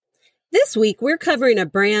This week, we're covering a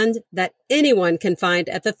brand that anyone can find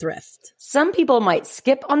at the thrift. Some people might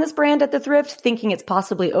skip on this brand at the thrift, thinking it's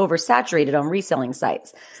possibly oversaturated on reselling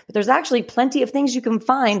sites. But there's actually plenty of things you can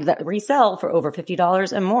find that resell for over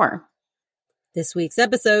 $50 and more. This week's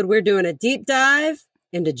episode, we're doing a deep dive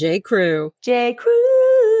into J Crew. J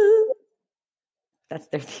Crew. That's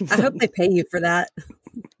their theme song. I hope they pay you for that.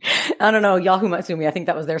 I don't know. Yahoo might sue me. I think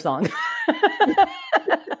that was their song.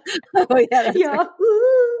 Oh, yeah. That's Yahoo.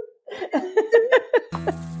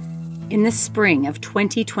 In the spring of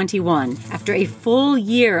 2021, after a full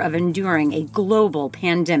year of enduring a global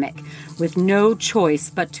pandemic with no choice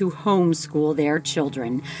but to homeschool their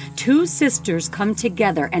children, two sisters come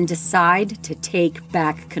together and decide to take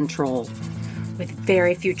back control. With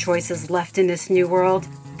very few choices left in this new world,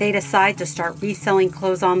 they decide to start reselling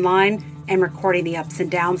clothes online and recording the ups and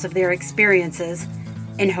downs of their experiences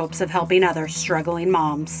in hopes of helping other struggling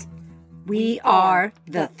moms. We are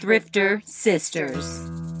the Thrifter Sisters.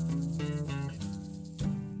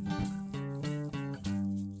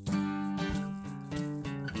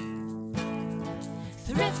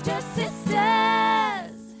 Thrifter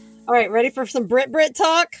Sisters. All right, ready for some Brit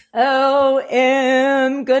talk?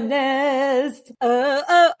 O-M goodness. Oh,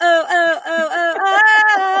 oh, oh, oh, oh, oh,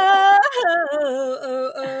 oh,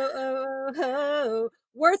 oh, oh, oh, oh.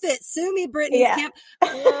 Worth it. Sue me, Brittany's camp. Oh,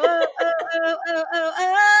 oh, oh, oh, oh,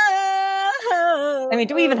 oh. I mean,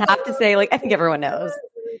 do we even have to say, I think everyone knows.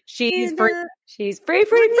 She's free. She's free,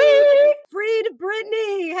 free, free. Free to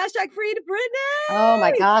Brittany. Hashtag free to Brittany. Oh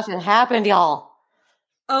my gosh, it happened, y'all.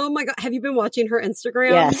 Oh my God. Have you been watching her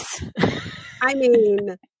Instagram? Yes. I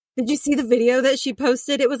mean, did you see the video that she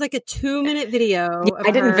posted? It was like a 2-minute video. Yeah,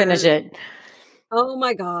 I didn't finish it. Oh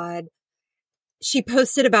my God. She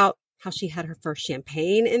posted about how she had her first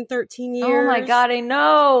champagne in 13 years. Oh my God, I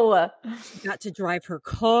know. She got to drive her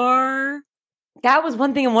car. That was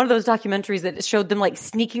one thing in one of those documentaries that showed them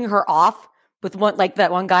sneaking her off with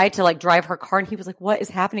that one guy to drive her car. And he was like, what is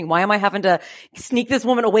happening? Why am I having to sneak this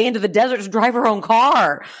woman away into the desert to drive her own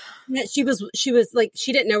car? Yeah, she was like,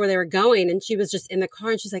 she didn't know where they were going. And she was just in the car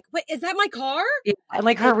and she's like, wait, is that my car? Yeah,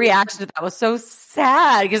 and her reaction to that was so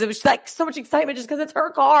sad because it was so much excitement just because it's her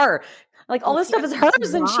car. All this stuff is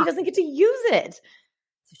hers and she doesn't get to use it.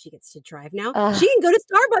 So she gets to drive now. She can go to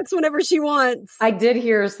Starbucks whenever she wants. I did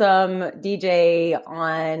hear some DJ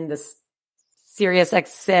on the Sirius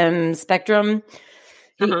XM Spectrum.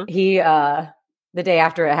 He the day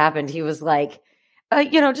after it happened, he was like,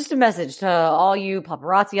 just a message to all you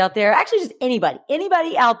paparazzi out there. Actually, just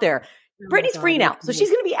anybody out there. Oh, Brittany's free now. So she's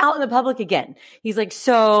going to be out in the public again. He's like,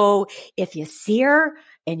 so if you see her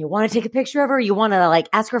and you want to take a picture of her, you want to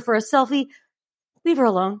ask her for a selfie, leave her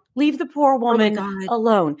alone. Leave the poor woman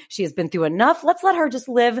alone. She has been through enough. Let's let her just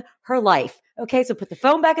live her life. Okay, so put the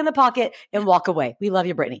phone back in the pocket and walk away. We love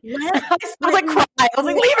you, Brittany. I was crying. I was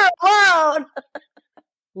like, leave her alone.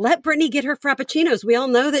 Let Brittany get her frappuccinos. We all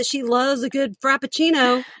know that she loves a good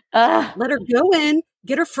frappuccino. Let her go in,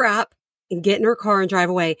 get her frap, and get in her car and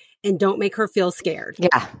drive away. And don't make her feel scared.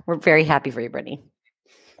 Yeah, we're very happy for you, Brittany.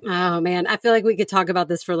 Oh, man. I feel like we could talk about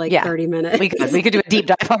this for 30 minutes. We could do a deep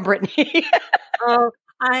dive on Brittany.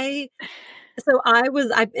 I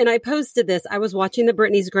posted this. I was watching the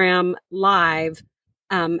Brittany's Gram live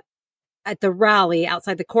at the rally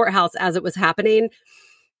outside the courthouse as it was happening.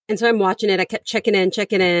 And so I'm watching it. I kept checking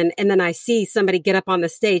in. And then I see somebody get up on the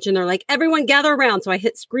stage and they're like, everyone gather around. So I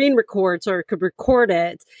hit screen record so I could record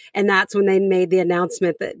it. And that's when they made the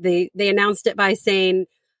announcement that they announced it by saying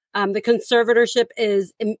the conservatorship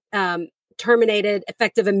is terminated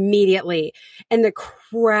effective immediately. And the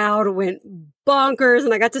crowd went bonkers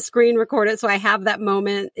and I got to screen record it. So I have that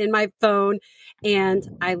moment in my phone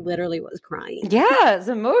and I literally was crying. Yeah, it's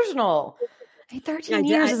emotional. 13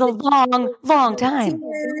 years is a long, long time.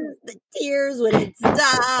 The tears wouldn't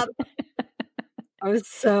stop. I was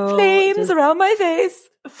so flames around my face.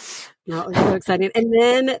 No, it was so exciting. And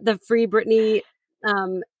then the Free Britney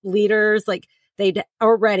leaders, they'd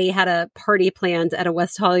already had a party planned at a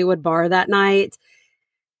West Hollywood bar that night.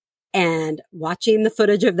 And watching the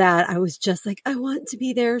footage of that, I was just like, I want to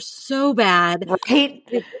be there so bad. Right?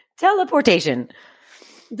 Teleportation.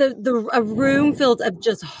 A room filled of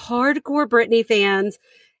just hardcore Britney fans,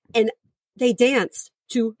 and they danced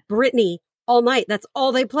to Britney all night. That's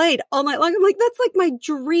all they played all night long. I'm like, that's my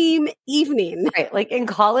dream evening. Right. In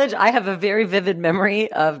college, I have a very vivid memory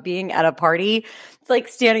of being at a party.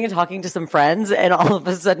 It's standing and talking to some friends, and all of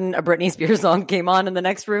a sudden a Britney Spears song came on in the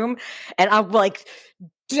next room, and I'm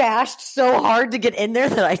dashed so hard to get in there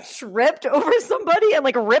that I tripped over somebody and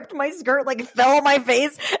ripped my skirt, fell on my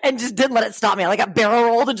face and just didn't let it stop me. I got barrel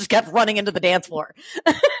rolled and just kept running into the dance floor.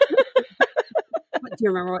 Do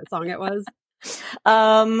you remember what song it was?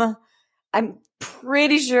 I'm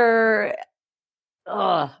pretty sure.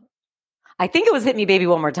 I think it was "Hit Me, Baby,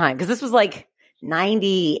 One More Time" because this was like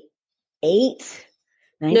 98.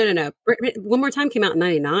 No. One More Time came out in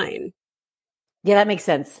 99. Yeah, that makes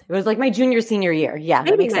sense. It was like my junior, senior year. Yeah,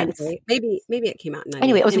 that makes sense. Maybe it came out in 99.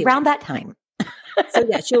 Anyway, it was around that time. So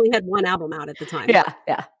yeah, she only had one album out at the time. Yeah.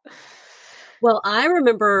 Well, I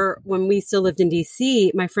remember when we still lived in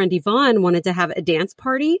DC, my friend Yvonne wanted to have a dance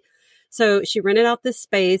party. So she rented out this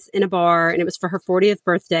space in a bar and it was for her 40th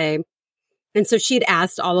birthday. And so she'd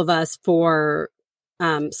asked all of us for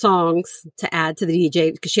songs to add to the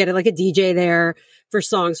DJ because she had like a DJ there for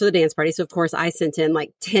songs for the dance party. So of course I sent in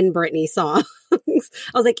like 10 Britney songs. I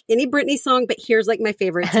was like, any Britney song, but here's like my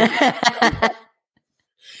favorite 10.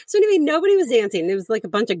 So anyway, nobody was dancing. It was like a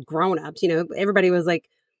bunch of grown-ups, everybody was like,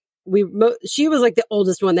 she was like the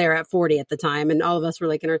oldest one there at 40 at the time. And all of us were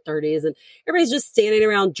like in our 30s and everybody's just standing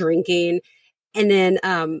around drinking. And then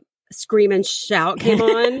Scream and Shout came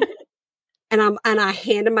on. And I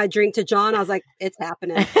handed my drink to John. I was like, it's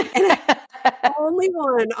happening. And the only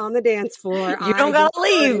one on the dance floor. You don't got to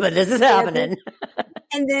leave, but this is happening.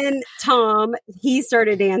 And then Tom, he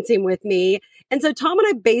started dancing with me. And so Tom and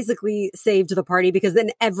I basically saved the party because then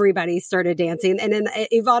everybody started dancing. And then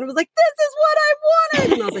Yvonne was like, this is what I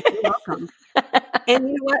wanted. And I was like, you're welcome. And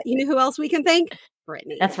you know what? You know who else we can thank?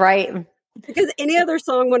 Britney. That's right. Because any other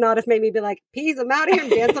song would not have made me be like, peace, I'm out of here. I'm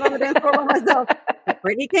dancing on the dance floor by myself. But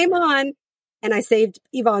Britney came on and I saved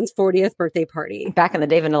Yvonne's 40th birthday party. Back in the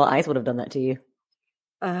day, Vanilla Ice would have done that to you.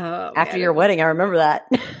 After your wedding, I remember that.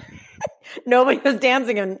 Nobody was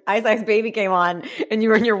dancing and Ice Ice Baby came on and you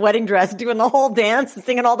were in your wedding dress doing the whole dance and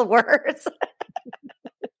singing all the words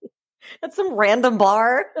at some random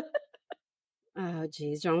bar. Oh,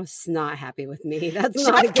 geez. John was not happy with me. That's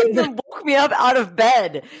Jeff not a good even woke me up out of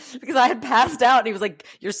bed because I had passed out and he was like,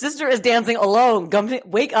 your sister is dancing alone.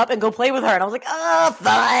 Wake up and go play with her. And I was like, oh,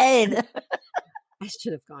 fine. I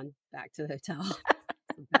should have gone back to the hotel.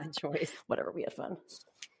 Bad choice. Whatever. We had fun.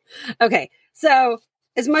 Okay. So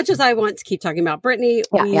as much as I want to keep talking about Britney,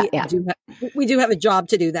 we do have a job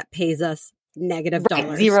to do that pays us negative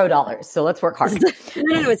dollars. $0. So let's work hard.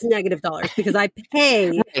 No, it's negative dollars because I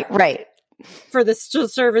pay right. for the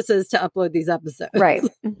services to upload these episodes. Right.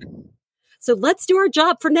 So let's do our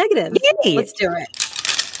job for negative. Yay. Let's do it.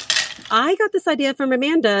 I got this idea from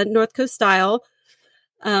Amanda, North Coast Style.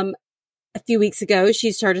 A few weeks ago,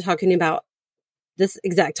 she started talking about this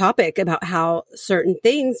exact topic about how certain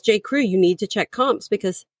things, J Crew, you need to check comps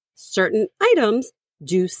because certain items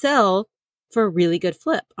do sell for a really good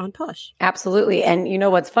flip on Push. Absolutely. And you know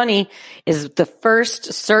what's funny is the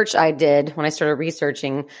first search I did when I started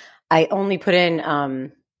researching, I only put in,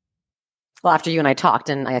 after you and I talked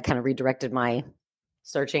and I kind of redirected my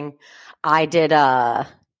searching, I did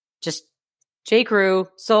just J Crew,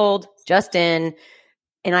 sold, just in,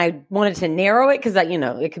 and I wanted to narrow it because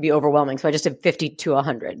it could be overwhelming. So I just did 50 to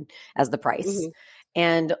 100 as the price. Mm-hmm.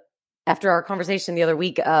 And after our conversation the other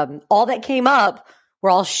week, all that came up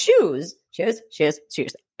were all shoes. And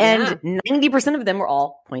 90% of them were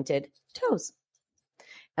all pointed toes.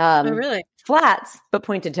 Oh, really? Flats, but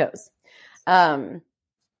pointed toes,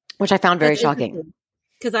 which I found very shocking.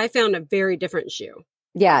 Because I found a very different shoe.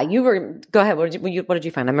 Yeah, go ahead. What did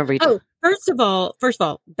you find? I remember you. First of all,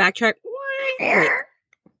 backtrack. Backtrack.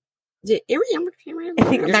 There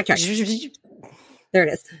it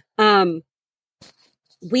is.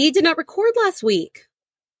 We did not record last week.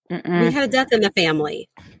 Mm-mm. We had a death in the family.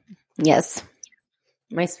 Yes.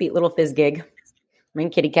 My sweet little fizz gig. My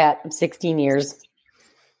kitty cat of 16 years.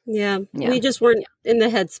 Yeah. We just weren't in the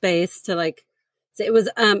headspace to it was,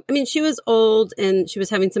 she was old and she was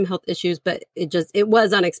having some health issues, but it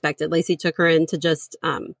was unexpected. Lacey took her in to just,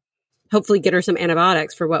 hopefully get her some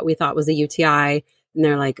antibiotics for what we thought was a UTI. And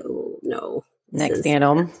they're like, oh no. Next thing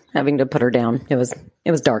I'm having to put her down. It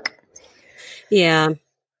was dark. Yeah.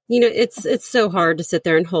 It's so hard to sit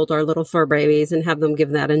there and hold our little fur babies and have them give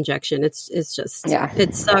that injection. It's just,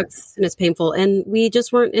 it sucks and it's painful. And we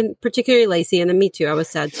just weren't in, particularly Lacey, and then me too. I was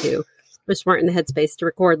sad too. Just weren't in the headspace to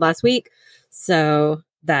record last week. So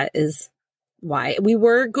that is why we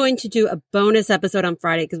were going to do a bonus episode on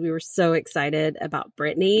Friday because we were so excited about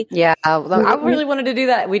Britney. Yeah. I really wanted to do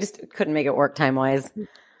that. We just couldn't make it work time wise.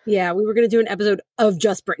 Yeah. We were going to do an episode of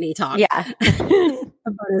just Britney talk. Yeah.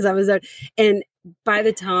 A bonus episode. And by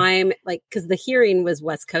the time, because the hearing was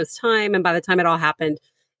West Coast time, and by the time it all happened,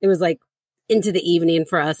 it was into the evening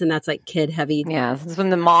for us, and that's kid heavy. Yeah, that's when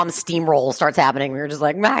the mom steamroll starts happening. We were just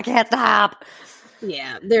like, I can't stop.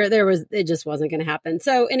 Yeah, it just wasn't going to happen.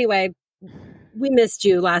 So anyway, we missed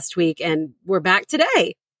you last week, and we're back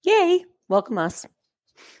today. Yay! Welcome us.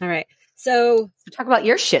 All right. So talk about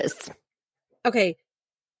your shiz. Okay.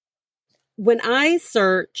 When I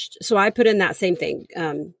searched, so I put in that same thing.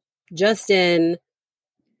 Justin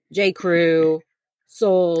J Crew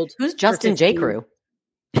sold. Who's Justin J Crew?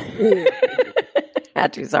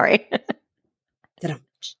 Had to, sorry.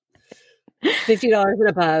 $50 and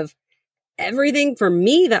above. Everything for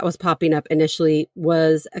me that was popping up initially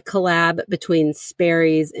was a collab between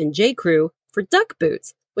Sperry's and J Crew for duck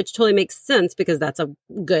boots, which totally makes sense because that's a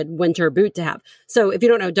good winter boot to have. So if you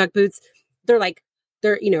don't know duck boots, they're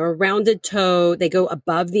a rounded toe. They go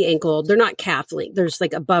above the ankle. They're not calf length. They're just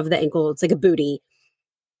like above the ankle. It's like a bootie.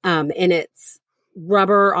 And it's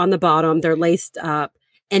rubber on the bottom. They're laced up,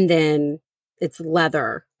 and then it's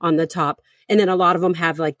leather on the top. And then a lot of them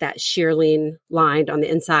have like that shearling lined on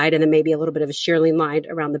the inside, and then maybe a little bit of a shearling lined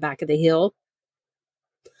around the back of the heel.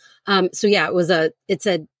 So yeah, it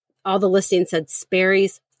said all the listings said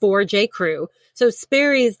Sperry's for J Crew. So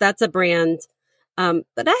Sperry's, that's a brand.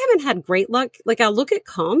 But I haven't had great luck. Like I'll look at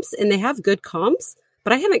comps and they have good comps,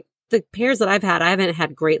 but the pairs that I haven't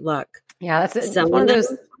had great luck. Yeah. That's one of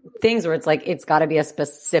those things where it's like, it's gotta be a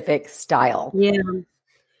specific style. Yeah.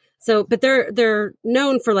 So, but they're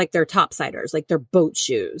known for like their topsiders, like their boat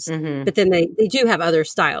shoes. Mm-hmm. But then they do have other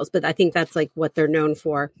styles, but I think that's like what they're known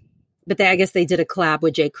for. But I guess they did a collab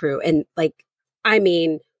with J Crew, and like, I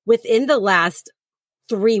mean, within the last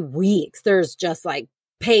 3 weeks, there's just like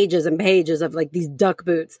pages and pages of like these duck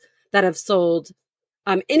boots that have sold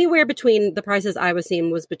anywhere between, the prices I was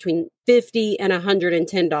seeing was between $50 and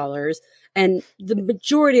 $110. And the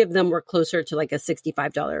majority of them were closer to like a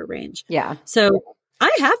 $65 range. Yeah. So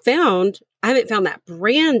I haven't found that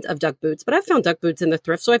brand of duck boots, but I've found duck boots in the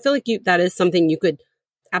thrift. So I feel like that is something you could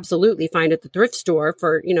absolutely find at the thrift store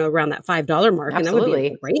for, around that $5 mark. Absolutely. And that would be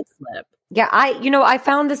a great flip. Yeah. I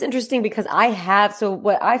found this interesting because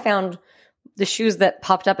what I found, the shoes that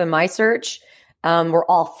popped up in my search were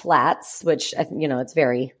all flats, which, it's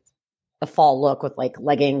very a fall look with like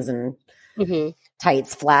leggings and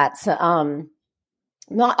tights, flats.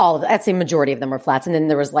 Not all of them. I'd say majority of them were flats. And then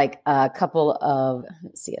there was like a couple of,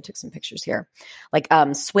 let's see, I took some pictures here. Like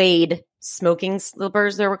suede smoking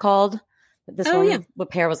slippers, they were called. This what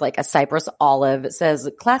pair was like a cypress olive. It says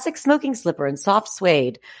classic smoking slipper in soft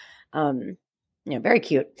suede. Very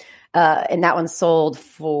cute. And that one sold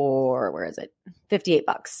for, where is it? $58.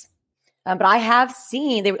 But I have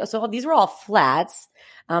seen, so these were all flats.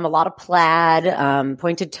 A lot of plaid,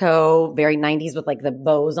 pointed toe, very 90s with like the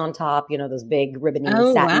bows on top, those big ribbony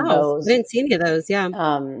satin bows. I didn't see any of those. Yeah.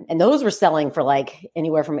 And those were selling for like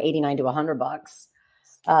anywhere from $89 to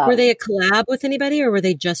 $100. Were they a collab with anybody, or were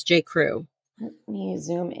they just J Crew? Let me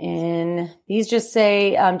zoom in. These just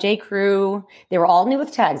say J Crew. They were all new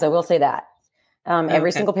with tags. I will say that.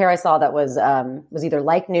 Every single pair I saw that was either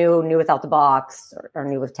like new without the box, or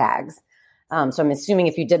new with tags. So I'm assuming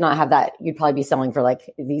if you did not have that, you'd probably be selling for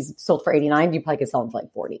like, these sold for $89, you probably could sell them for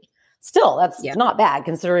like $40. Still, that's not bad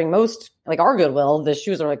considering most, like our Goodwill, the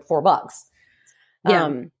shoes are like $4.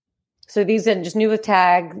 Yeah. So these are just new with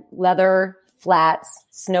tag, leather, flats,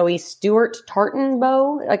 snowy Stuart tartan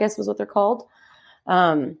bow, I guess was what they're called.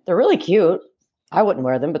 They're really cute. I wouldn't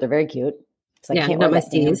wear them, but they're very cute. So I can't wear my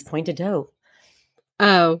steez pointed toe.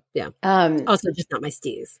 Oh, yeah. Also just not my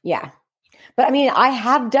steez. Yeah. But I mean, I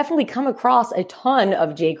have definitely come across a ton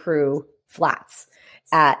of J Crew flats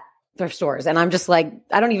at thrift stores. And I'm just like,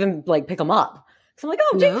 I don't even like pick them up. So I'm like,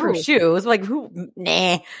 oh, J Crew shoes. Like, who?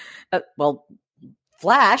 Nah. Well,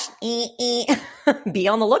 Flash, be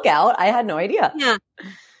on the lookout. I had no idea.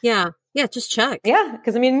 Yeah. Just check. Yeah.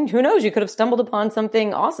 Because I mean, who knows? You could have stumbled upon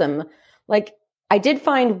something awesome. Like, I did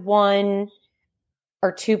find 1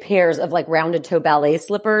 or 2 pairs of like rounded toe ballet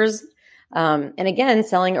slippers. And again,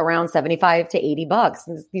 selling around $75 to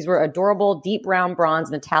 $80. These were adorable, deep brown bronze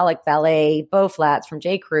metallic ballet bow flats from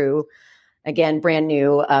J Crew. Again, brand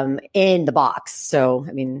new, in the box. So,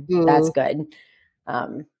 I mean, that's good.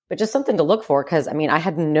 But just something to look for. Cause I mean, I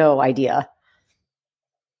had no idea.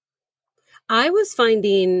 I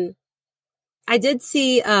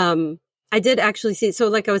did actually see, so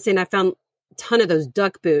like I was saying, I found a ton of those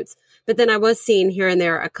duck boots, but then I was seeing here and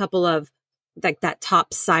there a couple of like that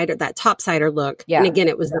topsider look. Yeah. And again,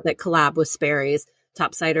 it was that collab with Sperry's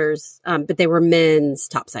topsiders, but they were men's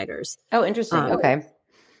topsiders. Oh, interesting. Okay.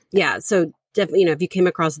 Yeah. So definitely, if you came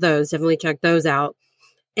across those, definitely check those out.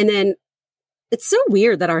 And then it's so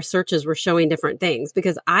weird that our searches were showing different things,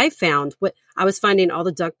 because I was finding all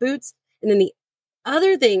the duck boots. And then the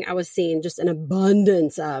other thing I was seeing just an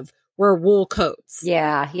abundance of were wool coats.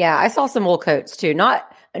 Yeah. I saw some wool coats too. Not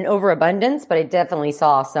an overabundance, but I definitely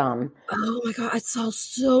saw some. Oh my God. I saw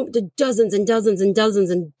the dozens and dozens and dozens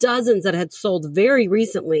and dozens that had sold very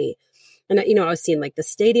recently. And, I was seeing like the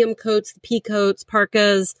stadium coats, the pea coats,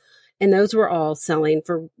 parkas, and those were all selling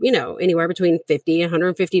for, anywhere between $50 and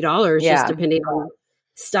 $150, just depending on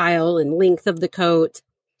style and length of the coat.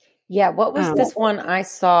 Yeah. What was this one I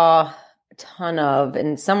saw a ton of?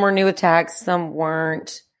 And some were new with tags, some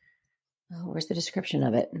weren't. Oh, where's the description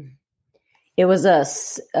of it? It was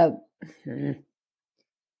well,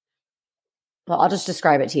 I'll just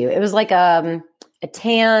describe it to you. It was like a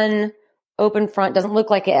tan, open front, doesn't look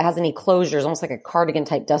like it has any closures, almost like a cardigan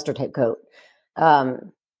type, duster type coat.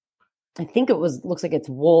 I think looks like it's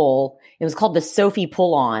wool. It was called the Sophie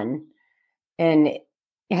Pull On. And it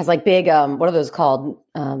has like big, what are those called?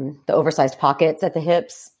 The oversized pockets at the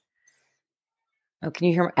hips. Oh, can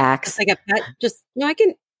you hear him? Axe? Like a patch,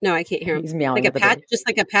 I can't hear him. He's meowing. Like a patch, just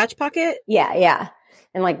like a patch pocket? Yeah, yeah.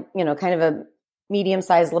 And like, kind of a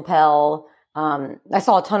medium-sized lapel. I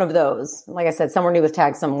saw a ton of those. Like I said, some were new with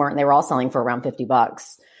tags, some weren't. They were all selling for around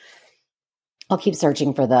 $50. I'll keep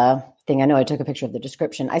searching for the thing. I know I took a picture of the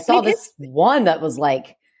description. I saw this one that was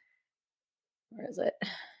like, where is it?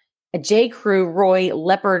 A J Crew Roy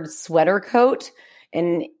leopard sweater coat.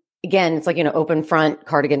 And again, it's like, open front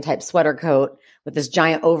cardigan type sweater coat with this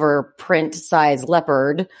giant over print size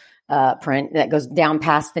leopard print that goes down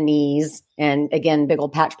past the knees. And again, big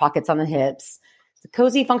old patch pockets on the hips. It's a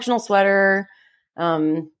cozy functional sweater.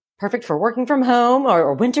 Perfect for working from home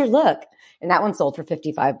or winter look. And that one sold for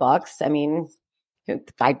 $55. I mean,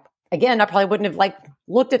 I probably wouldn't have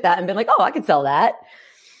looked at that and been like, oh, I could sell that.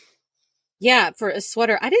 Yeah, for a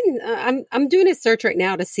sweater. I didn't, I'm doing a search right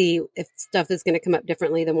now to see if stuff is going to come up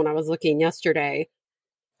differently than when I was looking yesterday.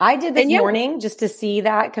 I did this morning just to see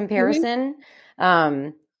that comparison. Mm-hmm.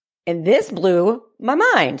 And this blew my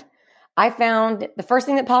mind. I found the first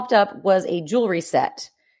thing that popped up was a jewelry set.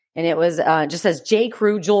 And it was just says J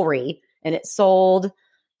Crew jewelry. And it sold,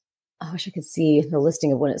 I wish I could see the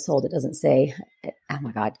listing of when it sold. It doesn't say. Oh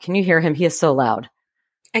my God. Can you hear him? He is so loud.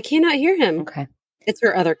 I cannot hear him. Okay. It's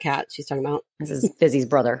her other cat she's talking about. This is Fizzy's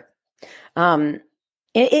brother.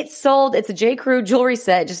 It sold, it's a J Crew jewelry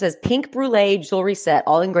set. It just says pink brulee jewelry set,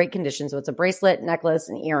 all in great condition. So it's a bracelet, necklace,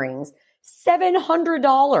 and earrings.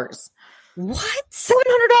 $700. What?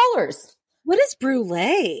 $700. What is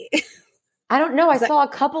brulee? I don't know. I saw a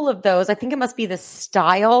couple of those. I think it must be the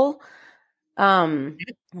style. Oh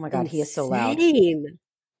my God, he is so loud.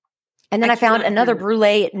 And then I found another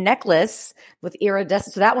brulee necklace with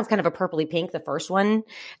iridescent. So that one's kind of a purpley pink, the first one.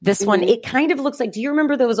 This one, it kind of looks like, do you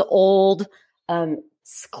remember those old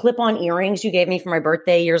clip-on earrings you gave me for my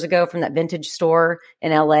birthday years ago from that vintage store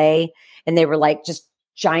in LA? And they were like just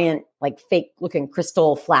giant, like fake looking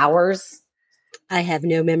crystal flowers. I have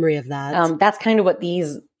no memory of that. That's kind of what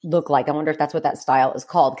these look like. I wonder if that's what that style is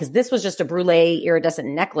called. Because this was just a brulee iridescent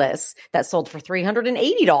necklace that sold for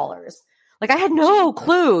 $380. Like I had no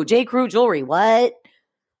clue. J Crew jewelry. What?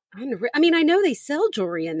 I mean, I know they sell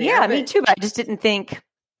jewelry in there. Yeah, me too. But I just didn't think.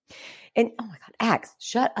 And oh my God, Axe,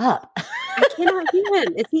 shut up. I cannot hear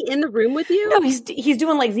him. Is he in the room with you? No, he's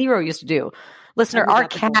doing like Zero used to do. Listener, our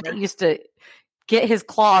cat used to get his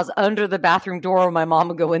claws under the bathroom door when my mom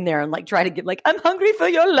would go in there and like try to get like, I'm hungry for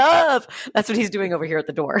your love. That's what he's doing over here at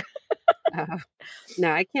the door. No,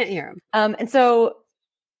 I can't hear him. And so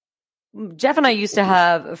Jeff and I used to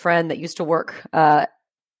have a friend that used to work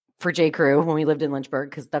for J Crew when we lived in Lynchburg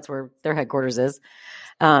because that's where their headquarters is.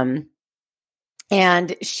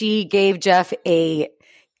 And she gave Jeff a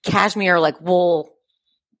cashmere like wool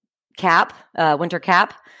cap, winter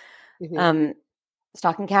cap,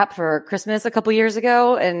 stocking cap for Christmas a couple years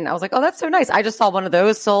ago. And I was like, oh, that's so nice. I just saw one of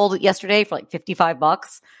those sold yesterday for like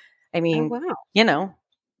 $55. I mean, wow.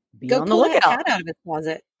 Go pull that hat out of his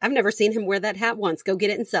closet. I've never seen him wear that hat once. Go get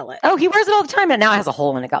it and sell it. Oh, he wears it all the time. And now it has a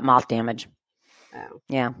hole in it. Got moth damage. Oh.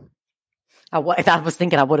 Yeah. I was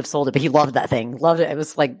thinking I would have sold it, but he loved that thing. Loved it. It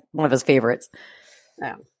was like one of his favorites.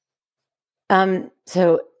 Oh.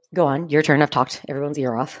 So go on. Your turn. I've talked everyone's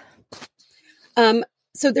ear off.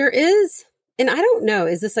 So there is, and I don't know,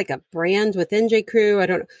 is this like a brand within J Crew? I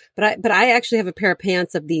don't know. But I actually have a pair of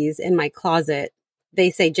pants of these in my closet. They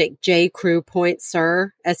say J Crew Point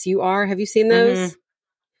Sur, SUR. Have you seen those? Mm-hmm.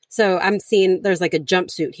 So I'm seeing there's like a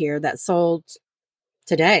jumpsuit here that sold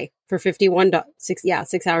today for $51.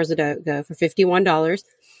 6 hours ago for $51.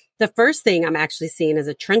 The first thing I'm actually seeing is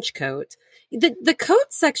a trench coat. The coat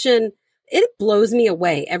section, it blows me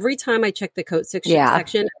away. Every time I check the coat section at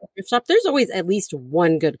the thrift shop, there's always at least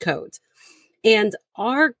one good coat. And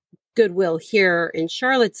our Goodwill here in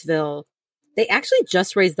Charlottesville, they actually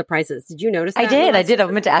just raised the prices. Did you notice that? I did. I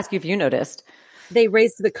meant to ask you if you noticed. they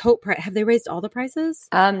raised the coat price. Have they raised all the prices?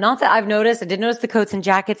 Not that I've noticed. I did notice the coats and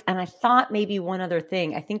jackets, and I thought maybe one other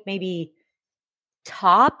thing. I think maybe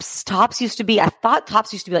tops. I thought tops used to be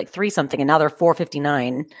like $3 something, and now they're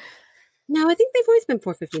 $4.59. No, I think they've always been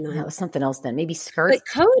 $4.59. That was something else then. Maybe skirts.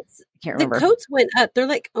 But coats, I can't remember. the coats went up. They're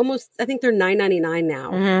like almost, I think they're $9.99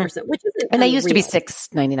 now, or something, which isn't. And they used to be unreal.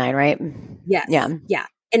 $6.99, right? Yes. Yeah.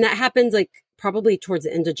 And that happens like probably towards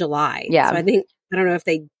the end of July. Yeah. So I don't know if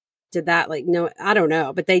they did that. Like, no, I don't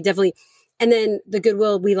know, but they definitely. And then the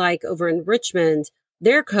Goodwill we like over in Richmond,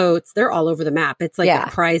 their coats, they're all over the map. It's like a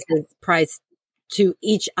price to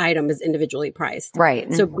each item is individually priced.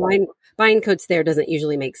 Right. So buying coats there doesn't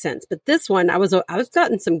usually make sense. But this one, I was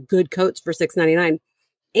gotten some good coats for $6.99,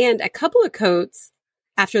 and a couple of coats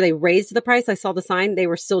after they raised the price. I saw the sign; they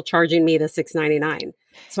were still charging me the $6.99.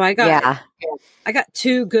 So I got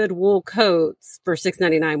 2 good wool coats for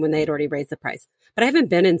 $6.99 when they had already raised the price. But I haven't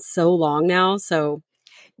been in so long now, so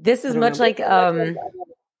this is much like it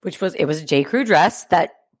was a J Crew dress,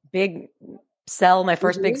 that big sale. My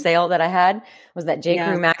first big sale that I had was that J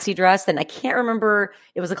Crew maxi dress, and I can't remember.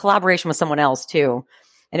 It was a collaboration with someone else too,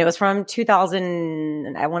 and it was from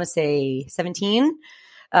 2000. I want to say 17.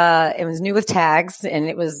 It was new with tags, and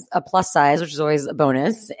it was a plus size, which is always a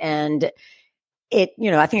bonus. And it,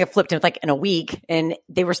 I think it flipped in a week, and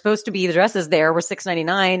they were supposed to be, the dresses there were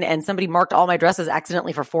 $6.99, and somebody marked all my dresses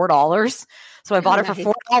accidentally for $4. So I bought it for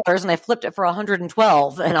 $4 and I flipped it for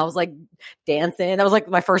 $112, and I was like dancing. That was like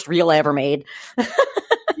my first reel I ever made.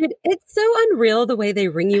 Dude, it's so unreal the way they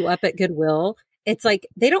ring you up at Goodwill. It's like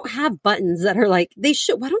they don't have buttons that are like, they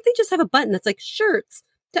should. Why don't they just have a button that's like shirts?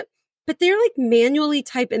 But they're like manually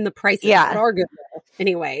type in the prices at our Goodwill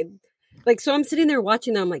anyway. Like, so I'm sitting there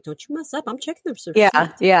watching them. I'm like, don't you mess up. I'm checking their receipts.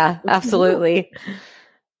 Yeah, absolutely.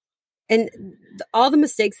 And all the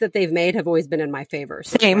mistakes that they've made have always been in my favor.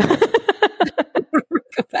 So same. Go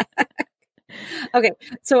back. Okay.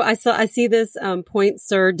 So I see this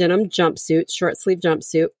Pointsur denim jumpsuit, short sleeve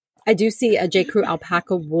jumpsuit. I do see a J Crew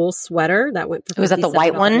alpaca wool sweater that went for $57. Was that the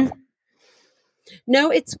white one?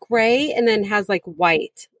 No, it's gray and then has like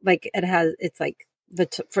white. Like it's like the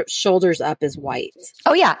shoulders up is white.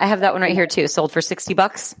 Oh yeah, I have that one right here too. Sold for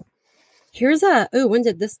 $60. Here's when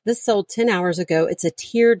did this sold 10 hours ago. It's a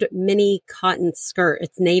tiered mini cotton skirt.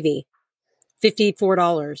 It's navy.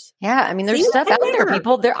 $54. Yeah, I mean, there's stuff out there,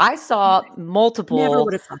 people. I saw multiple. Never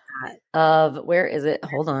would have thought that. Where is it?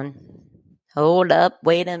 Hold up.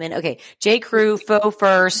 Wait a minute. Okay, J Crew faux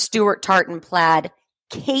fur Stuart tartan plaid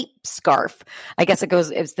cape scarf. I guess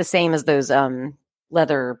it's the same as those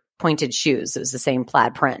leather pointed shoes. It was the same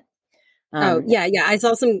plaid print. Yeah. I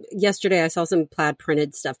saw some yesterday. I saw some plaid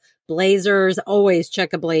printed stuff. Blazers, always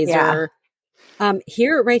check a blazer. Yeah.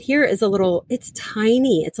 Right here is it's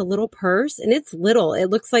tiny. It's a little purse, and it's little. It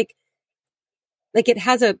looks like it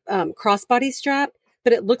has a crossbody strap,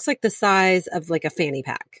 but it looks like the size of like a fanny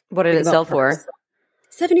pack. What did it sell for?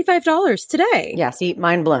 $75 today. Yeah. See,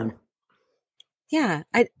 mind blown. Yeah.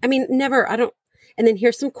 I mean, never, I don't. And then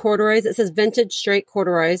here's some corduroys. It says vintage straight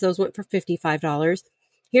corduroys. Those went for $55.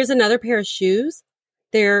 Here's another pair of shoes.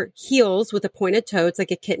 They're heels with a pointed toe. It's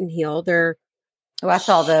like a kitten heel. I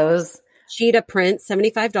saw those. Cheetah print,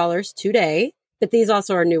 $75 today. But these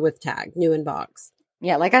also are new with tag, new in box.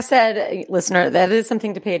 Yeah, like I said, listener, that is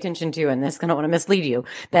something to pay attention to, and this I don't want to mislead you.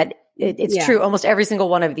 That it's true. Almost every single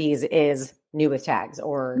one of these is new with tags,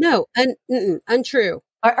 or no, untrue.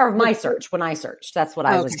 Or my search, when I searched, that's what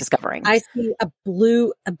I was discovering. I see a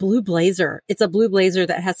blue blazer. It's a blue blazer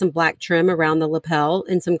that has some black trim around the lapel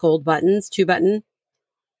and some gold buttons, 2-button,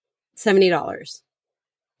 $70.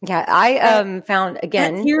 Yeah, I found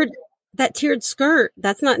again that tiered skirt.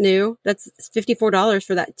 That's not new. That's $54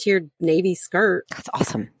 for that tiered navy skirt. That's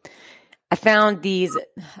awesome. I found these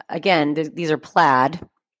again. These are plaid.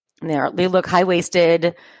 They look high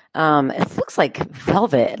waisted. It looks like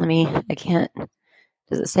velvet. I can't.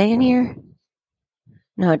 Does it say in here?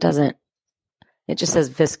 No, it doesn't. It just says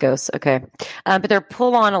viscose. Okay. But they're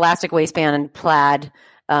pull-on elastic waistband and plaid.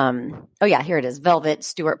 Here it is. Velvet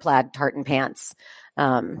Stuart plaid tartan pants.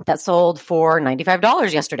 That sold for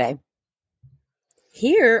 $95 yesterday.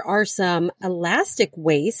 Here are some elastic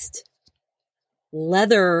waist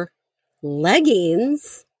leather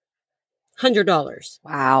leggings. $100.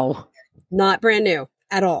 Wow. Not brand new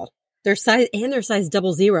at all. Their size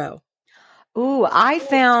 00. Ooh, I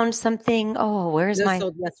found something. Oh, where's Those my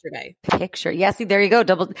sold yesterday picture? Yeah, see, there you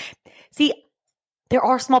go. See, there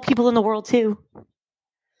are small people in the world too.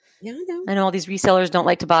 Yeah, I know. I know all these resellers don't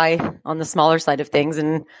like to buy on the smaller side of things,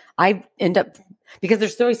 and I end up, because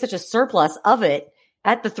there's always such a surplus of it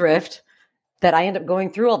at the thrift, that I end up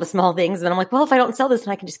going through all the small things, and I'm like, well, if I don't sell this,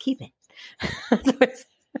 then I can just keep it.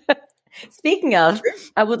 Speaking of,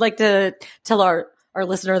 I would like to tell our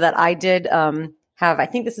listener that I did have, I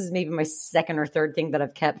think this is maybe my second or third thing that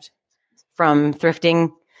I've kept from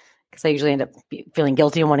thrifting, because I usually end up feeling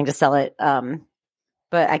guilty and wanting to sell it.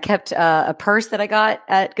 But I kept a purse that I got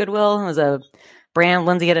at Goodwill. It was a brand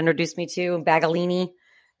Lindsay had introduced me to, Bagalini,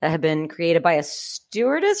 that had been created by a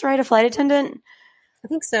stewardess, right? A flight attendant. I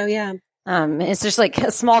think so, yeah. It's just like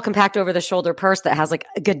a small, compact, over-the-shoulder purse that has like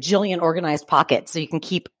a gajillion organized pockets, so you can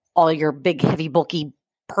keep all your big, heavy, bulky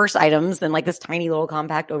purse items in like this tiny little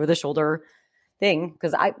compact over-the-shoulder thing.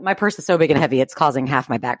 Because my purse is so big and heavy, it's causing half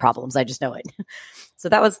my back problems. I just know it. So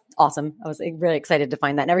that was awesome. I was really excited to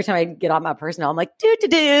find that. And every time I get on my purse now, I'm like,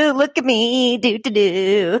 do, look at me, do.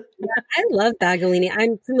 Yeah, I love Bagalini.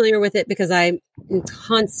 I'm familiar with it because I'm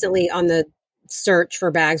constantly on the search for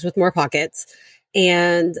bags with more pockets.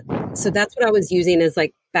 And so that's what I was using as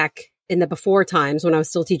like back in the before times when I was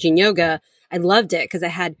still teaching yoga. I loved it because I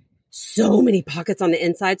had so many pockets on the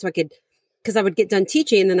inside. So because I would get done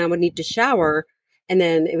teaching and then I would need to shower. And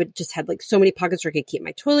then it would just have like so many pockets where I could keep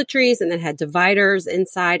my toiletries, and then had dividers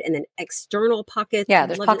inside and then external pockets. Yeah,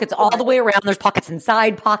 there's pockets all the way around. There's pockets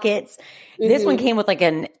inside pockets. Mm-hmm. This one came with like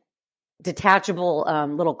an detachable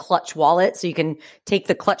little clutch wallet. So you can take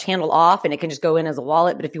the clutch handle off and it can just go in as a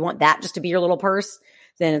wallet. But if you want that just to be your little purse,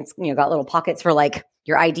 then it's, got little pockets for like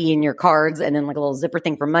your ID and your cards, and then like a little zipper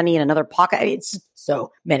thing for money and another pocket. I mean, it's just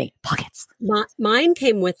so many pockets. Mine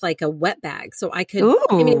came with like a wet bag. So I could,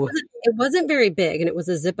 it wasn't very big, and it was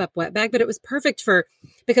a zip up wet bag, but it was perfect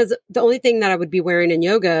because the only thing that I would be wearing in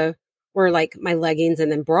yoga were like my leggings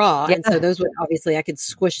and then bra. Yeah. And so those would obviously I could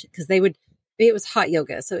squish because it was hot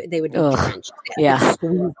yoga. So they would be drenched. I could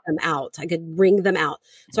squeeze them out. I could wring them out.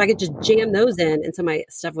 So I could just jam those in. And so my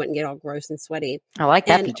stuff wouldn't get all gross and sweaty. I like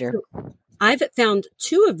that feature. I've found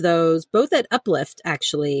 2 of those, both at Uplift,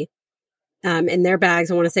 actually. And their bags,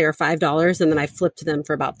 I want to say, are $5. And then I flipped them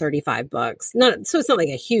for about $35. So it's not like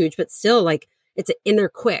a huge, but still like they're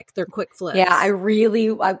quick. They're quick flips. Yeah. I really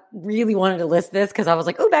wanted to list this because I was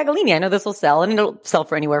like, oh, Bagalini, I know this will sell. And it'll sell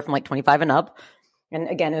for anywhere from like 25 and up. And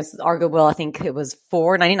again, this is our Goodwill. I think it was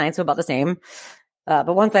 $4.99, so about the same.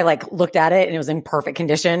 But once I like looked at it and it was in perfect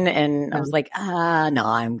condition, and I was like, no,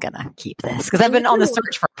 I'm gonna keep this because I've been on the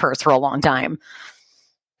search for a purse for a long time.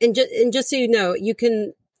 And just so you know, you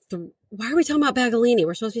can. Why are we talking about Bagalini?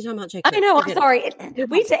 We're supposed to be talking about J Crew. I know. I'm sorry.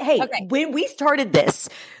 When we started this,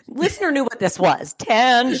 listener knew what this was.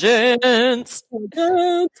 Tangents.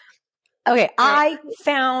 Okay, I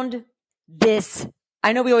found this.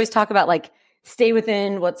 I know we always talk about like stay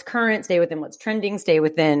within what's current, stay within what's trending, stay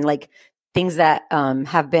within like things that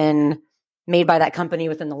have been made by that company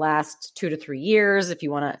within the last 2 to 3 years. If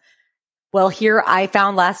you want to, well, here I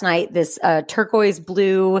found last night this turquoise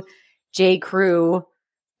blue J Crew.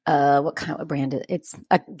 What brand is it? It's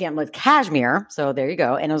again with cashmere. So there you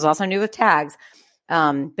go. And it was also new with tags.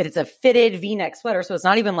 But it's a fitted V-neck sweater. So it's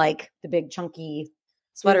not even like the big chunky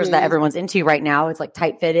sweaters that everyone's into right now. It's like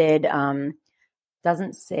tight fitted.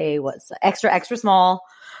 Doesn't say what's extra small,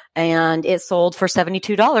 and it sold for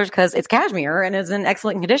 $72 because it's cashmere and is in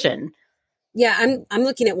excellent condition. Yeah, I'm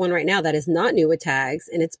looking at one right now that is not new with tags,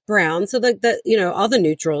 and it's brown. So all the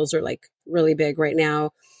neutrals are like really big right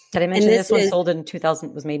now. Did I mention this one sold in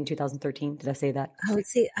 2000? Was made in 2013. Did I say that? Oh,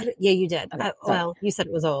 let's see. Yeah, you did. Okay, well, you said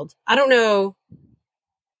it was old. I don't know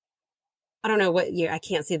what year. I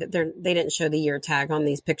can't see that they didn't show the year tag on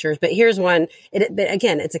these pictures, but here's one. But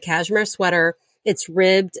again, it's a cashmere sweater. It's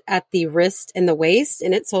ribbed at the wrist and the waist,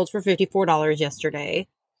 and it sold for $54 yesterday.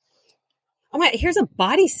 Oh my, here's a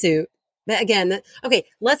bodysuit. But again, okay,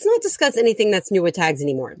 let's not discuss anything that's new with tags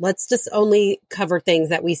anymore. Let's just only cover things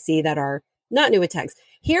that we see that are not new with tags.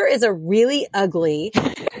 Here is a really ugly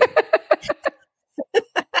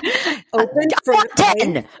open front.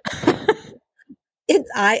 10. It's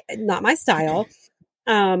not my style.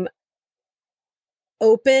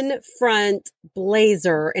 Open front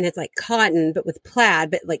blazer, and it's like cotton, but with plaid,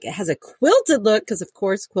 but like it has a quilted look because of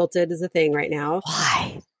course quilted is a thing right now.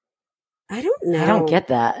 Why? I don't know. I don't get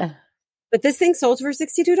that. But this thing sold for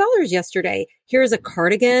 $62 yesterday. Here's a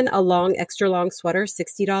cardigan, a long, extra long sweater,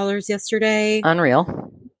 $60 yesterday.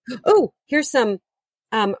 Unreal. Oh, here's some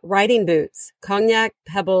riding boots, cognac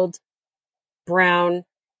pebbled brown,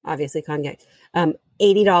 obviously cognac,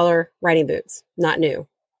 $80 riding boots, not new.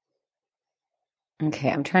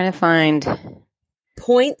 Okay, I'm trying to find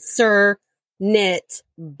Point Sur knit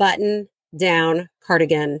button down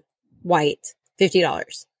cardigan, white,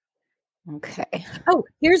 $50. Okay. Oh,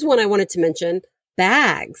 here's one I wanted to mention.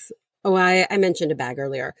 Bags. Oh, I mentioned a bag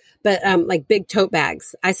earlier, but like big tote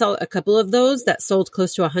bags. I saw a couple of those that sold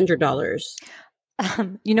close to $100.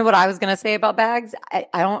 You know what I was going to say about bags? I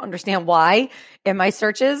don't understand why in my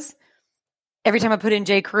searches, every time I put in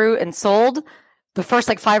J Crew and sold, the first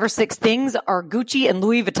like 5 or 6 things are Gucci and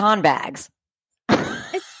Louis Vuitton bags.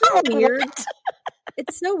 It's so weird.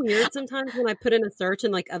 It's so weird sometimes when I put in a search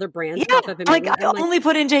and like other brands pop up. Like I only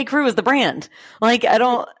put in J Crew as the brand. Like I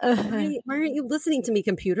don't. Why aren't you listening to me,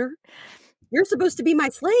 computer? You're supposed to be my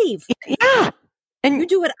slave. Yeah, and you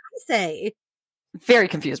do what I say. Very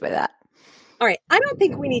confused by that. All right, I don't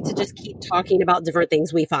think we need to just keep talking about different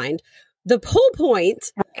things we find. The whole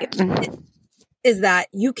point is that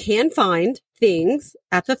you can find things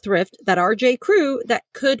at the thrift that are J Crew that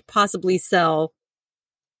could possibly sell.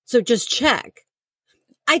 So just check.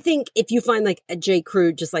 I think if you find like a J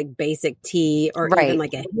Crew, just like basic tee or even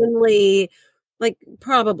like a Henley, like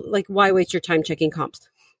probably like why waste your time checking comps?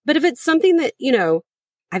 But if it's something that, you know,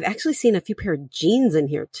 I've actually seen a few pair of jeans in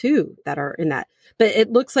here too that are in that, but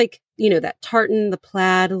it looks like, you know, that tartan, the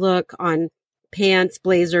plaid look on pants,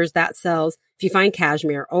 blazers that sells. If you find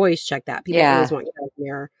cashmere, always check that. People always want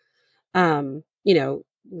cashmere. You know,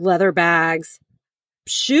 leather bags,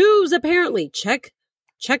 shoes, apparently check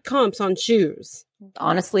comps on shoes.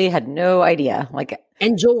 Honestly, had no idea. Like,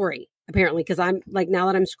 and jewelry, apparently, because I'm like, now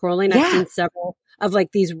that I'm scrolling, I've seen several of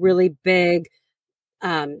like these really big,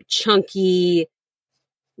 chunky,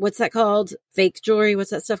 what's that called? Fake jewelry.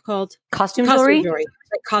 What's that stuff called? Costume jewelry.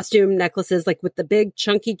 Like costume necklaces, like with the big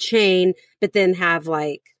chunky chain, but then have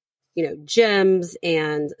like, you know, gems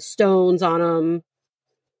and stones on them.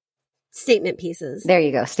 Statement pieces. There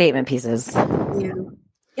you go. Statement pieces.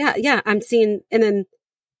 Yeah. I'm seeing, and then,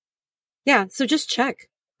 so just check.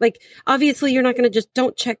 Like, obviously you're not going to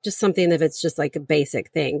don't check just something if it's just like a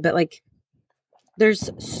basic thing, but like there's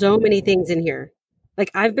so many things in here.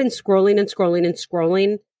 Like I've been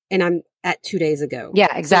scrolling and I'm at 2 days ago.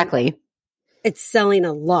 Yeah, exactly. So it's selling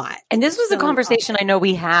a lot. And this was a conversation I know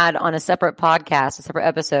we had on a separate podcast, a separate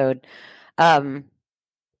episode.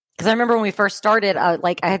 Because I remember when we first started, I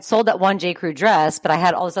had sold that one J Crew dress, but I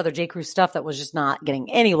had all this other J Crew stuff that was just not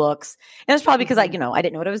getting any looks. And it was probably because I didn't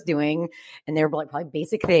know what I was doing, and they were like probably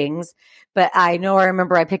basic things. But I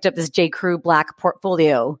remember I picked up this J Crew black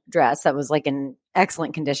portfolio dress that was like in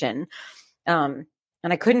excellent condition, and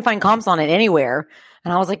I couldn't find comps on it anywhere.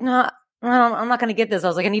 And I was like, nah, I'm not going to get this. I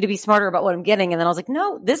was like, I need to be smarter about what I'm getting. And then I was like,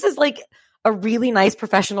 no, this is like a really nice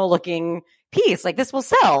professional looking piece. Like this will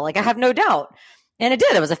sell. Like I have no doubt. And it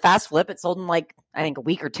did. It was a fast flip. It sold in like, I think a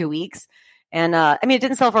week or 2 weeks. And I mean, it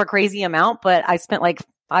didn't sell for a crazy amount, but I spent like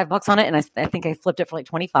 $5 on it. And I think I flipped it for like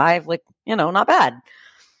 25, like, you know, not bad,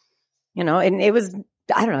 you know, and it was,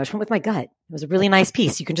 I don't know, I just went with my gut. It was a really nice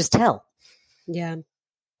piece. You can just tell. Yeah.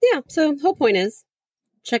 Yeah. So the whole point is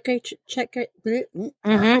check it.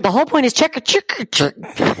 Mm-hmm. The whole point is check.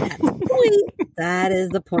 That is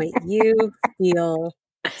the point. You feel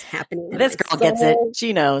what's happening. This girl gets it.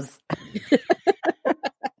 She knows.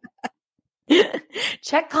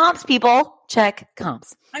 Check comps, people. Check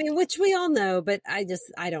comps. I mean, which we all know, but I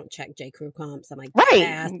don't check J Crew comps. I'm like, right.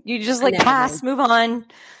 Pass. You just like pass, move on.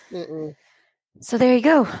 Mm-mm. So there you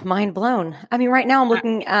go. Mind blown. I mean, right now I'm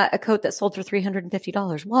looking at a coat that sold for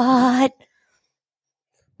 $350. What?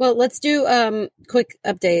 Well, let's do quick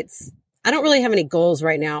updates. I don't really have any goals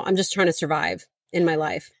right now. I'm just trying to survive in my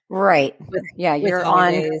life. Right. You're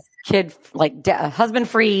on kid, like husband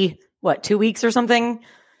free, 2 weeks or something?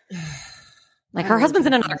 Like her husband's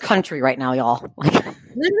in another country right now, y'all.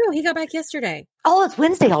 No, he got back yesterday. Oh, it's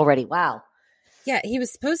Wednesday already. Wow. Yeah, he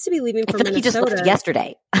was supposed to be leaving for Minnesota. He just left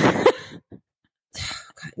yesterday.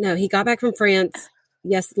 No, he got back from France,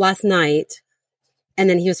 last night. And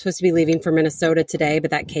then he was supposed to be leaving for Minnesota today,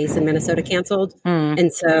 but that case in Minnesota canceled.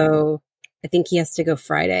 And so I think he has to go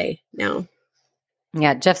Friday now.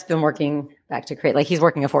 Yeah, Jeff's been working back to create, like he's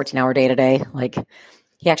working a 14-hour day today. Like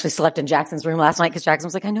he actually slept in Jackson's room last night because Jackson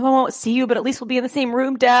was like, I know I won't see you, but at least we'll be in the same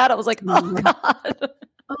room, Dad. I was like, oh God.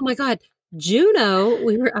 Oh my God. Juno,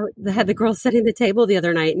 we were out, had the girls setting the table the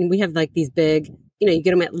other night, and we have like these big, you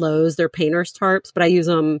get them at Lowe's. They're painter's tarps, but I use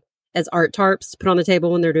them as art tarps to put on the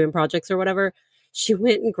table when they're doing projects or whatever. She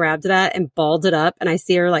went and grabbed that and balled it up, and I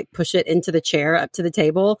see her like push it into the chair up to the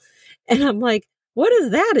table. And I'm like, what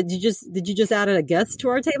is that? Did you just add a guest to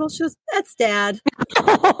our table? She goes, that's Dad.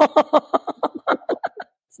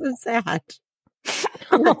 So sad.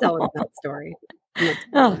 I'm not telling that story.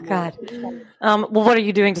 Oh God. Well, what are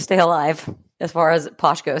you doing to stay alive as far as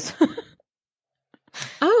Posh goes?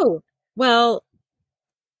 Oh, well,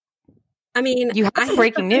 I mean, you had some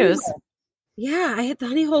breaking news. Yeah, I hit the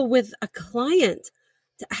honey hole with a client.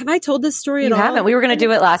 Have I told this story at all? You haven't. We were going to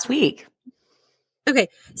do it last week. Okay,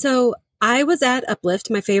 so I was at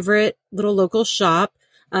Uplift, my favorite little local shop.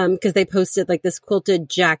 Because they posted like this quilted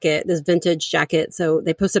jacket, this vintage jacket. So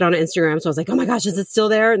they posted on Instagram. So I was like, oh my gosh, is it still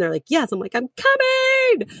there? And they're like, yes. I'm like, I'm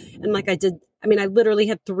coming. And like I literally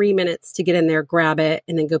had 3 minutes to get in there, grab it,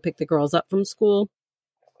 and then go pick the girls up from school.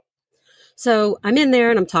 So I'm in there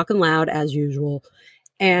and I'm talking loud as usual.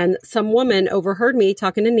 And some woman overheard me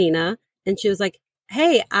talking to Nina, and she was like,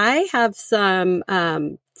 hey, I have some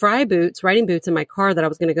writing boots in my car that I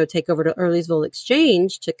was going to go take over to Earlysville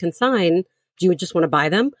Exchange to consign. Do you just want to buy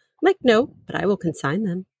them? I'm like, no, but I will consign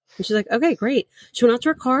them. And she's like, okay, great. She went out to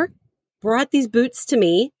her car, brought these boots to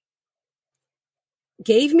me,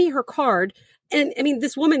 gave me her card. And I mean,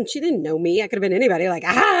 this woman, she didn't know me. I could have been anybody, like,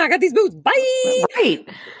 I got these boots. Bye. Right.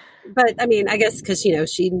 But I mean, I guess because,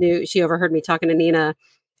 she overheard me talking to Nina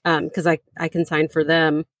because I consigned for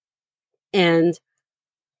them. And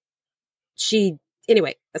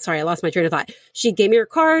anyway, sorry, I lost my train of thought. She gave me her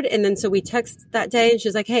card. And then so we text that day and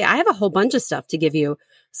she's like, hey, I have a whole bunch of stuff to give you.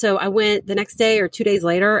 So I went the next day or 2 days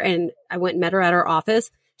later and I went and met her at her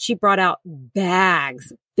office. She brought out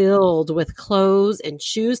bags filled with clothes and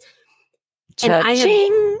shoes.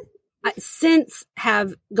 Cha-ching. And I since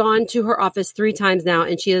have gone to her office 3 times now,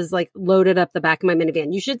 and she has like loaded up the back of my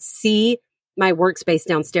minivan. You should see my workspace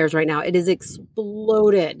downstairs right now. It is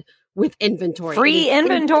exploded with inventory. Free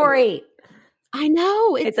inventory. I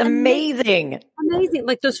know. It's amazing. Amazing.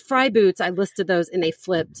 Like those Fry boots, I listed those and they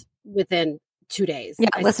flipped within 2 days. Yeah,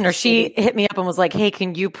 listener, she hit me up and was like, hey,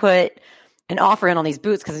 can you put an offer in on these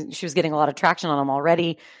boots? Because she was getting a lot of traction on them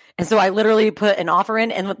already. And so I literally put an offer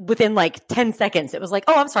in, and within like 10 seconds, it was like,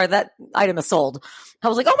 oh, I'm sorry, that item is sold. I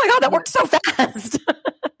was like, oh my God, that worked so fast.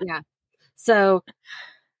 Yeah. So,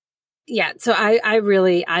 yeah. So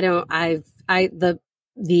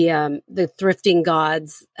the thrifting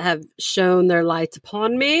gods have shown their light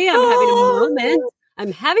upon me. I'm having a moment.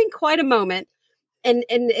 I'm having quite a moment. And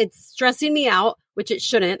it's stressing me out, which it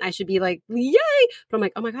shouldn't. I should be like, yay. But I'm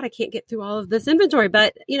like, oh my God, I can't get through all of this inventory.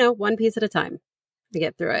 But, one piece at a time to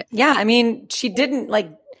get through it. Yeah. I mean, she didn't like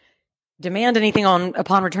demand anything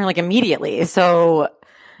upon return, like immediately. So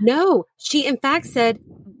no, she in fact said,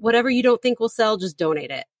 whatever you don't think will sell, just donate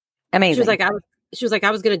it. Amazing. She was like,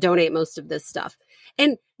 I was going to donate most of this stuff.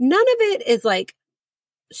 And none of it is like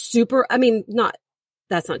super. I mean,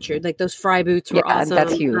 that's not true. Like those Fry boots were awesome.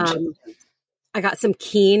 That's huge. I got some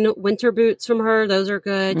Keen winter boots from her. Those are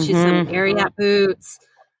good. Mm-hmm. She's some Ariat boots,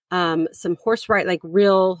 some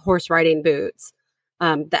real horse riding boots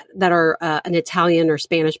that are an Italian or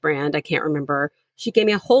Spanish brand. I can't remember. She gave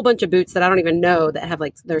me a whole bunch of boots that I don't even know that have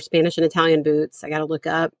like their Spanish and Italian boots. I got to look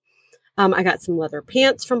up. I got some leather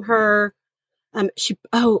pants from her. One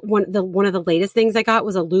of the latest things I got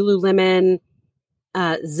was a Lululemon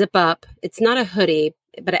zip up. It's not a hoodie,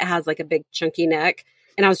 but it has like a big chunky neck.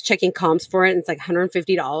 And I was checking comps for it, and it's like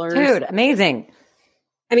 $150. Dude, amazing.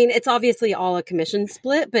 I mean, it's obviously all a commission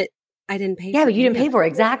split, but I didn't pay for it. Yeah, but you didn't pay for it.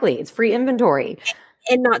 Exactly. It's free inventory.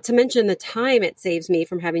 And not to mention the time it saves me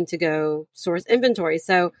from having to go source inventory.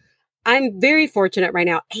 So I'm very fortunate right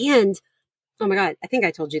now. And, oh my God, I think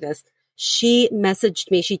I told you this. She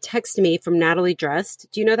messaged me. She texted me from Natalie Dressed.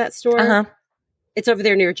 Do you know that store? Uh-huh. It's over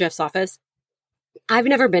there near Jeff's office. I've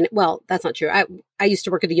never been. Well, that's not true. I used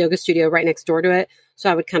to work at the yoga studio right next door to it.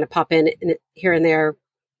 So I would kind of pop in here and there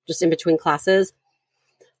just in between classes.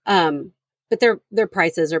 But their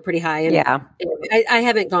prices are pretty high. And yeah. I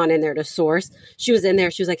haven't gone in there to source. She was in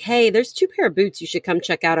there. She was like, hey, there's 2 pair of boots you should come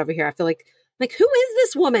check out over here. I feel like, who is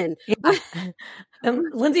this woman? Yeah.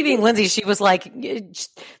 Lindsay being Lindsay, she was like,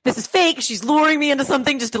 this is fake. She's luring me into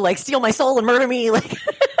something just to like steal my soul and murder me. Like,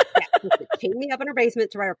 chain me up in her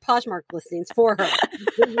basement to write her Poshmark listings for her.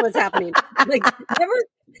 This is what's happening. Like,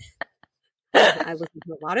 I listen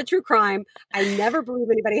to a lot of true crime. I never believe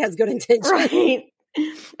anybody has good intentions. Right.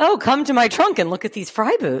 Oh, come to my trunk and look at these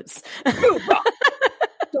Fry boots.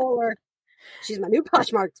 Stole her. She's my new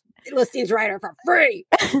Poshmark listings writer for free.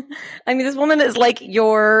 I mean, this woman is like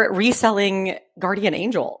your reselling guardian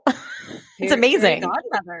angel. It's amazing.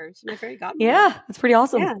 Godmother. She's my fairy godmother. Yeah, it's pretty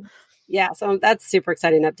awesome. Yeah. So that's super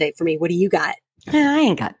exciting update for me. What do you got? I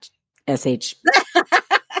ain't got SH.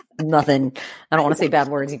 Nothing. I don't want to say bad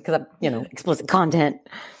words because I'm, explicit content.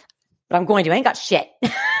 But I'm going to. I ain't got shit.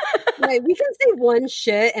 Right, we can say one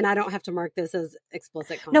shit, and I don't have to mark this as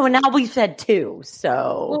explicit content. No, and now we've said 2,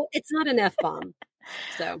 so. Well, it's not an F-bomb.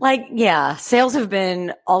 So. Like, yeah, sales have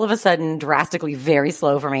been all of a sudden drastically very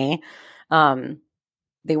slow for me.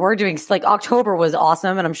 They were doing, like, October was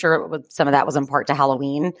awesome, and I'm sure some of that was in part to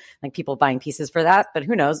Halloween, like people buying pieces for that, but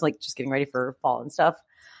who knows, like just getting ready for fall and stuff.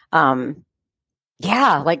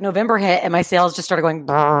 Yeah, like November hit, and my sales just started going.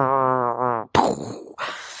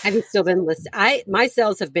 Have you still been listing? My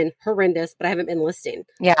sales have been horrendous, but I haven't been listing.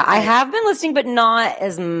 Yeah, I have been listing, but not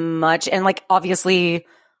as much. And like, obviously,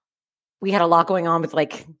 we had a lot going on with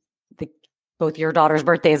like both your daughter's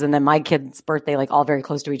birthdays and then my kid's birthday, like all very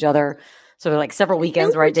close to each other. So like several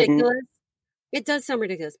weekends where I didn't. It does sound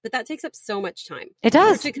ridiculous, but that takes up so much time. It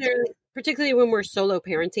does. Particularly when we're solo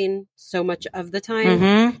parenting so much of the time.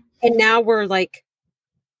 Mm-hmm. And now we're like,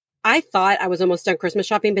 I thought I was almost done Christmas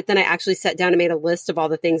shopping, but then I actually sat down and made a list of all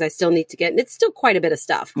the things I still need to get. And it's still quite a bit of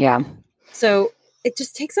stuff. Yeah. So it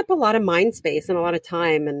just takes up a lot of mind space and a lot of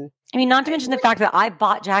time. And I mean, not to mention the fact that I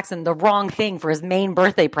bought Jackson the wrong thing for his main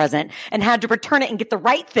birthday present and had to return it and get the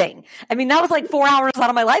right thing. I mean, that was like 4 hours out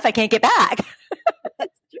of my life I can't get back.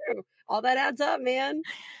 That's true. All that adds up, man.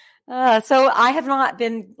 So I have not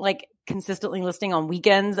been like consistently listing on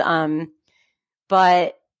weekends.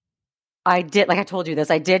 But I did, like I told you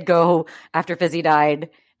this, I did go after Fizzy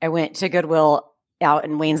died. I went to Goodwill out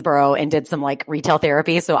in Waynesboro and did some like retail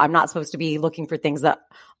therapy. So I'm not supposed to be looking for things that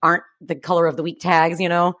aren't the color of the week tags,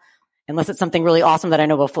 unless it's something really awesome that I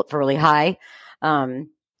know will flip for really high.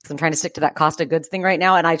 Because I'm trying to stick to that cost of goods thing right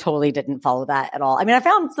now. And I totally didn't follow that at all. I mean, I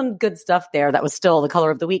found some good stuff there that was still the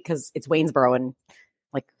color of the week because it's Waynesboro and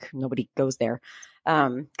like nobody goes there.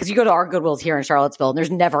 Because you go to our Goodwills here in Charlottesville and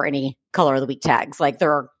there's never any color of the week tags. Like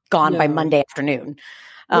they're gone by Monday afternoon.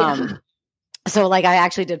 So like I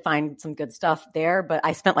actually did find some good stuff there, but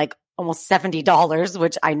I spent like almost $70,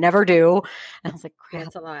 which I never do. And I was like, crap,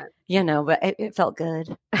 that's a lot. But it felt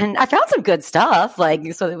good. And I found some good stuff.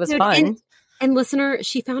 Like, so it was fun. And listener,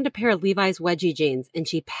 she found a pair of Levi's wedgie jeans and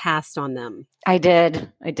she passed on them. I did.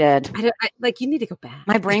 Like, you need to go back.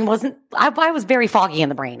 My brain wasn't, I was very foggy in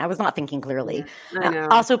the brain. I was not thinking clearly. I know.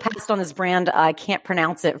 I also passed on this brand. I can't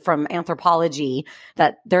pronounce it, from Anthropologie,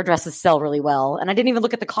 that their dresses sell really well. And I didn't even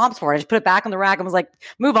look at the comps for it. I just put it back on the rack and was like,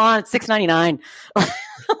 move on. It's $6.99. What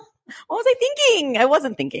was I thinking? I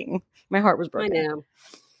wasn't thinking. My heart was broken. I know.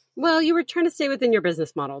 Well, you were trying to stay within your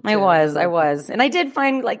business model, too. I was. And I did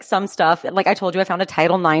find like some stuff. Like I told you, I found a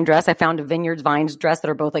Title IX dress. I found a Vineyards Vines dress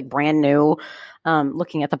that are both like brand new.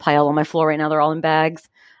 Looking at the pile on my floor right now, they're all in bags.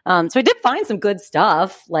 So I did find some good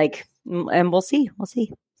stuff, like, and we'll see.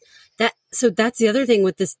 So that's the other thing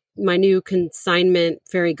with this, my new consignment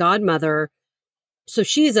fairy godmother. So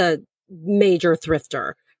she's a major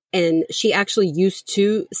thrifter. And she actually used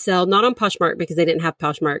to sell, not on Poshmark because they didn't have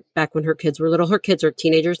Poshmark back when her kids were little. Her kids are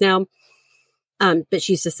teenagers now. But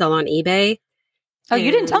she used to sell on eBay. Oh,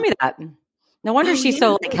 you didn't tell me that. No wonder she's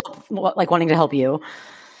so like wanting to help you.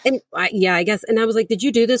 And I guess. And I was like, did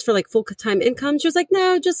you do this for like full time income? She was like,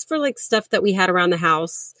 no, just for like stuff that we had around the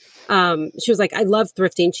house. She was like, I love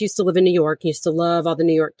thrifting. She used to live in New York, used to love all the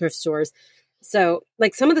New York thrift stores. So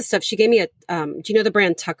like some of the stuff she gave me do you know the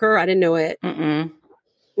brand Tucker? I didn't know it. Mm-mm.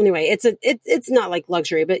 Anyway, it's not like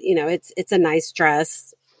luxury, but it's a nice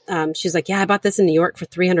dress. She's like, yeah, I bought this in New York for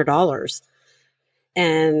 $300.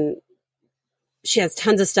 And she has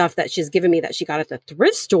tons of stuff that she's given me that she got at the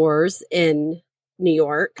thrift stores in New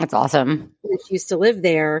York. That's awesome. She used to live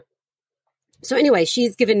there. So anyway,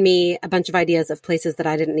 she's given me a bunch of ideas of places that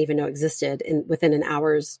I didn't even know existed within an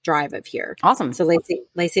hour's drive of here. Awesome. So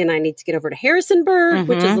Lacey and I need to get over to Harrisonburg,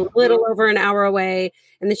 which is a little over an hour away.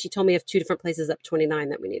 And then she told me of 2 different places up 29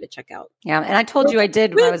 that we need to check out. Yeah. And I told you I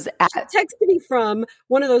did when I was at. She texted me from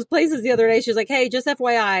one of those places the other day. She was like, hey, just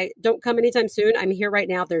FYI, don't come anytime soon. I'm here right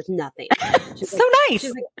now. There's nothing. She's so like,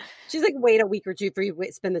 nice. She's like, wait a week or two for you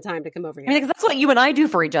to spend the time to come over here. I mean, that's what you and I do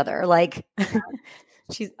for each other. Like,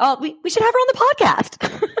 we should have her on the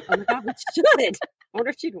podcast. Oh my God, we should. I wonder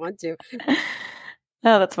if she'd want to.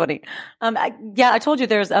 Oh, that's funny. I told you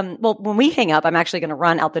there's, when we hang up, I'm actually going to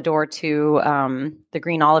run out the door to the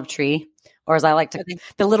green olive tree, or as I like to,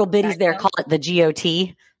 the little biddies there call it the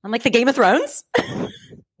GOT. I'm like the Game of Thrones.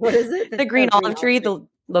 What is it? The green olive tree, the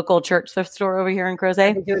local church thrift store over here in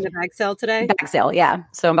Crozet. Are you doing the bag sale today? Bag sale, yeah.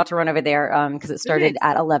 So I'm about to run over there because it started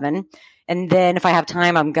at 11. And then if I have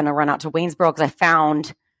time, I'm going to run out to Waynesboro because I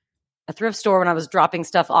found a thrift store when I was dropping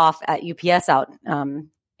stuff off at UPS out in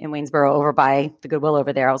Waynesboro over by the Goodwill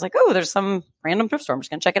over there. I was like, oh, there's some random thrift store. I'm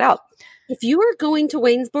just going to check it out. If you were going to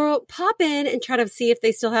Waynesboro, pop in and try to see if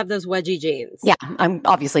they still have those wedgie jeans. Yeah, I'm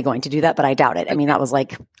obviously going to do that, but I doubt it. I mean, that was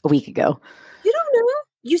like a week ago. You don't know?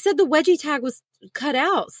 You said the wedgie tag was cut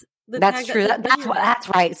out. That's true. That's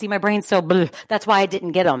right. See, my brain's so bleh. That's why I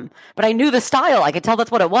didn't get them. But I knew the style. I could tell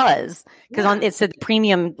that's what it was because it said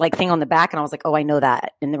premium like thing on the back, and I was like, oh, I know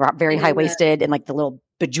that. And they were very high waisted and like the little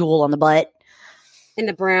bejewel on the butt. And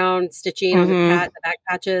the brown stitching on the back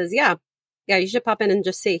patches. Yeah. Yeah, you should pop in and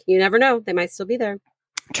just see. You never know. They might still be there.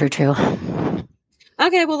 True.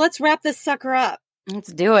 Okay, well, let's wrap this sucker up.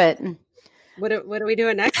 Let's do it. What are we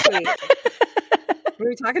doing next week? What are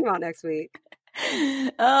we talking about next week?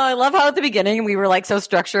 Oh, I love how at the beginning we were like so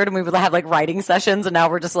structured and we would have like writing sessions, and now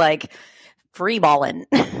we're just like free balling.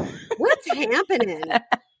 What's happening?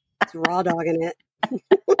 It's raw dogging it.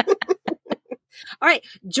 All right.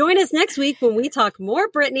 Join us next week when we talk more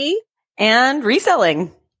Brittany and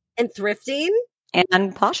reselling and thrifting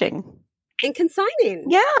and poshing and consigning.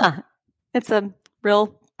 Yeah. It's a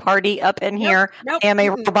real party up in here. Nope. I am a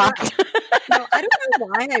robot. No, I don't know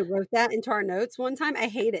why I wrote that into our notes one time. I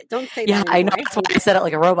hate it. Don't say that. Yeah, I know. That's why I said it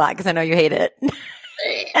like a robot, because I know you hate it. All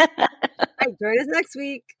right, join us next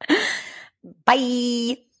week.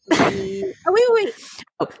 Bye. Bye. Oh, wait.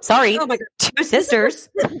 Oh, sorry. Oh, my God. Two sisters.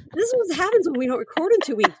 This is what happens when we don't record in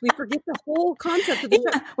 2 weeks. We forget the whole concept of the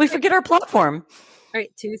show. We forget our platform. All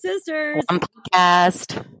right, two sisters. One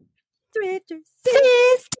podcast. Thrifters.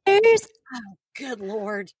 Sisters. Oh, good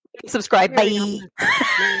Lord. Subscribe. Bye. No,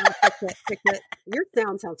 fix it. Your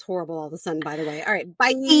sounds horrible all of a sudden, by the way. All right,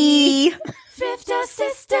 bye. Thrifter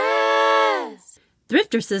Sisters.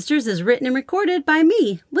 Thrifter Sisters is written and recorded by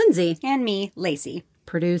me, Lindsay. And me, Lacey.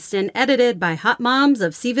 Produced and edited by Hot Moms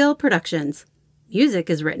of Seaville Productions. Music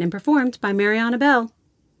is written and performed by Mariana Bell.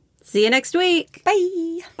 See you next week.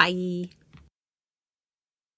 Bye. Bye.